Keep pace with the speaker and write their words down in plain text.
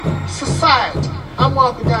Society. I'm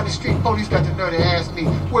walking down the street, police got the nerve to ask me,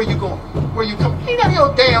 where you going? Where you coming? Ain't none of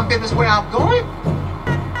your damn business where I'm going.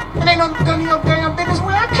 And ain't none of your damn business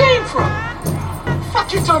where I came from.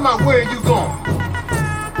 Fuck you talking about where you going?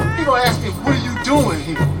 You gonna ask me, what are you doing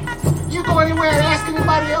here? You go anywhere and ask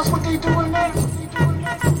anybody else what they doing there?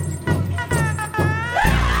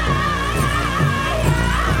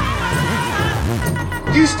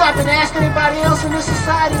 You stop and ask anybody else in this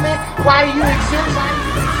society, man, why do you exist?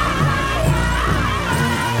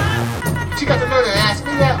 She got the nerve to ask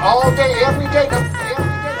me that all day, every day.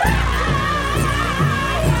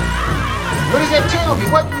 What does that tell me?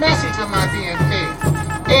 What message am I being fed?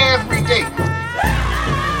 Every day.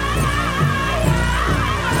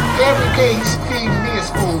 Every day he's feeding me a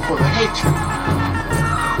spoonful of hatred.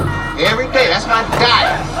 Every day, that's my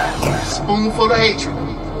diet. A spoonful of hatred.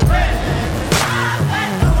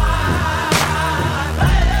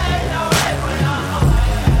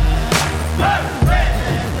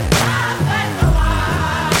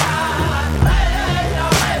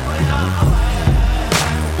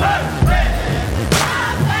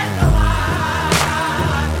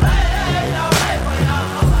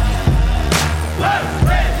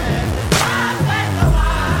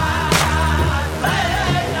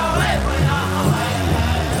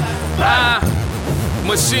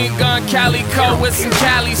 Machine gun calico with some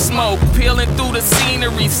Cali smoke, peeling through the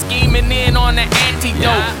scenery, scheming in on the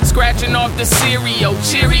antidote, scratching off the cereal,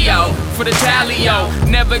 Cheerio for the talio.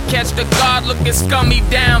 Never catch the guard looking scummy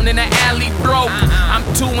down in the alley broke. I'm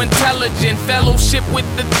too intelligent, fellowship with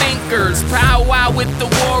the thinkers, powwow with the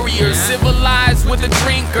warriors, civilized with the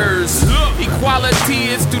drinkers. Equality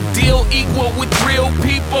is to deal equal with real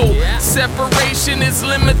people. Separation is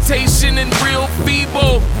limitation and real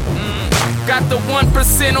feeble. Got the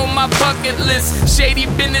 1% on my bucket list. Shady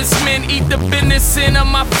businessmen eat the business in of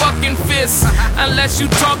my fucking fists. Unless you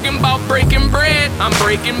talking about breaking bread, I'm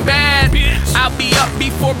breaking bad. I'll be up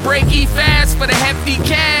before breaky fast for the hefty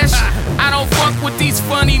cash. I don't fuck with these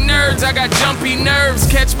funny nerds, I got jumpy nerves.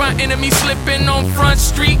 Catch my enemy slipping on Front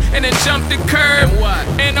Street and then jump the curb.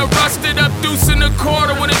 And a rusted up deuce in the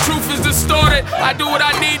quarter when the truth is distorted. I do what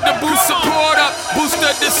I need to boost support up, boost the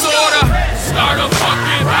disorder. Start a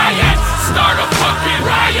fucking riot. Start a fucking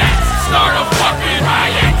riot. Start a fucking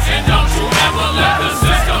riot. And don't you ever let the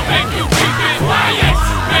system make you keep it quiet.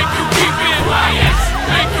 Make you keep it quiet.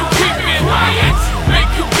 Make you keep it quiet.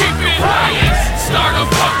 Make you keep it quiet. Start a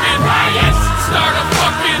fucking riot. Start a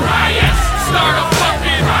fucking riot. Start a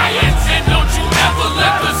fucking riot. And don't you ever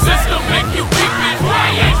let the system make you keep it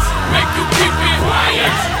quiet. Make you keep it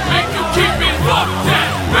quiet. Make you keep it fucked up.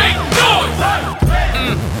 Make noise.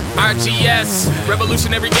 RGS,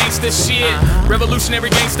 revolutionary gangster shit. Revolutionary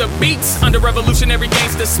gangster beats under revolutionary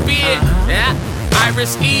gangster spit. Yeah.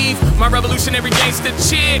 Iris Eve, my revolutionary gangster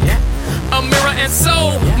chick. Amira and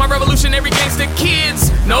Soul, my revolutionary gangster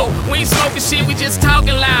kids. No, we ain't smoking shit, we just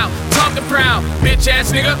talking loud, talking proud. Bitch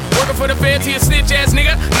ass nigga, working for the feds, he a snitch ass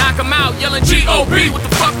nigga. Knock him out, yelling G.O.B. What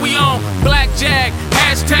the fuck we on? Blackjack,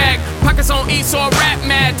 hashtag, pockets on E, so I rap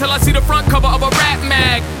mad till I see the front cover of a rap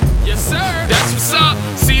mag. Yes sir, that's what's up.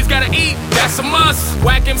 C's gotta eat, that's a must.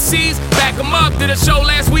 Whack MCs, back them up. Did a show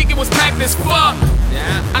last week, it was packed as fuck.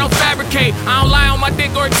 I don't fabricate, I don't lie on my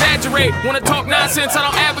dick or exaggerate. Wanna talk nonsense, I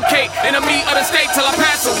don't advocate. Enemy of the state till I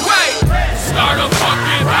pass away. Start a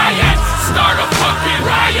fucking riot. Start a fucking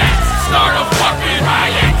riot. Start a fucking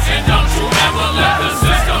riot. And don't you ever let the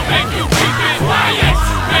system make you keep it quiet.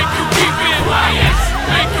 Make you keep it quiet.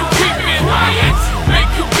 Make you keep it quiet.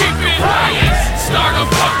 Make you keep it quiet. Start a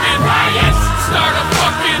fucking riot. Start a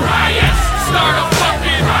fucking riot. Start a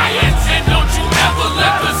fucking riot. And don't you ever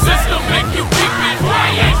let the system make you keep it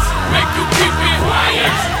quiet. Make you keep it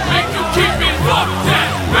quiet. Make you keep it fucked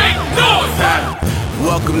up. Make noise.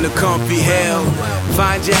 Welcome to comfy hell.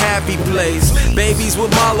 Find your happy place. Babies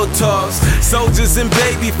with Molotovs, soldiers in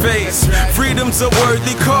baby face. Freedom's a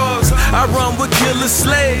worthy cause. I run with killer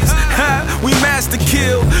slaves. Ha, we master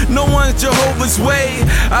kill. No one's Jehovah's way.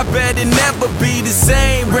 I bet it never be the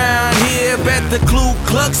same round here. Bet the Ku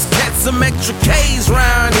Klux catch some extra K's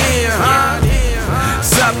round here, huh?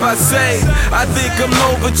 Stop, I say, I think I'm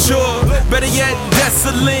overture. Better yet,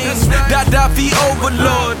 Desaline, Gaddafi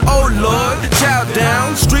overlord. Oh Lord, chow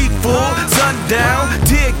down, street full, sundown,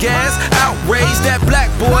 tear gas, outrage. That black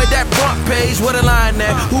boy, that front page, what a line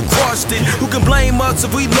that. Who crossed it? Who can blame us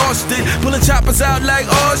if we lost it? Pulling choppers out like,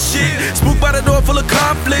 oh shit. Spooked by the door full of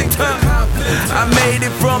conflict, huh? I made it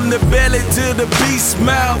from the belly to the beast's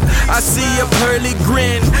mouth. I see a pearly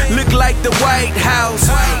grin, look like the White House.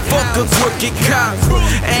 Fuck a crooked cop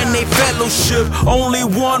and they fellowship. Only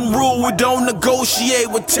one rule, we don't negotiate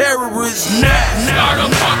with terrorists. Start a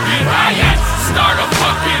fucking riot. Start a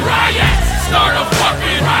fucking riot. Start a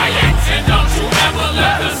fucking riot. And don't you ever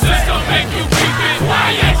let the system make you keep it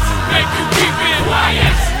quiet. Make you keep it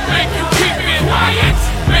quiet. Make you keep it quiet.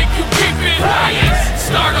 Make you keep it quiet.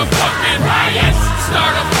 Start a fucking riot.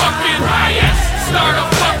 Start a fucking riot. Start a